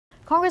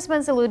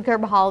Congressman Salud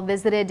Carbajal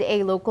visited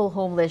a local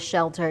homeless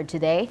shelter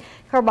today.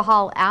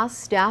 Carbajal asked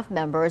staff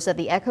members at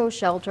the Echo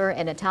Shelter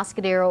in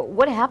Atascadero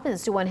what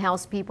happens to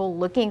unhoused people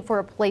looking for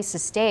a place to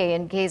stay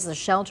in case the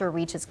shelter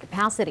reaches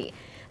capacity.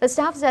 The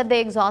staff said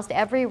they exhaust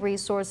every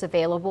resource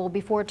available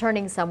before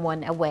turning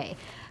someone away.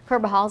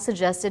 Carbajal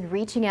suggested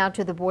reaching out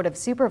to the Board of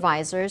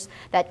Supervisors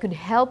that could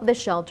help the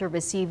shelter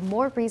receive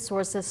more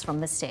resources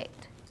from the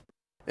state.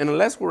 And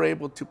unless we're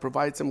able to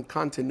provide some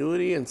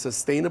continuity and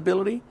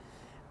sustainability,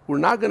 we're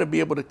not going to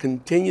be able to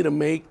continue to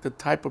make the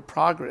type of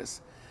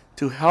progress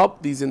to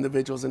help these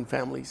individuals and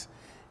families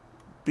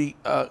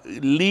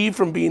leave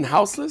from being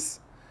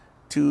houseless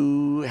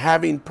to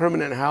having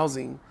permanent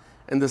housing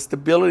and the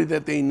stability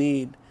that they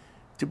need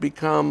to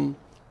become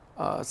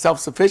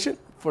self-sufficient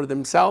for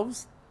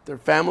themselves, their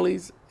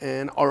families,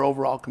 and our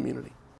overall community.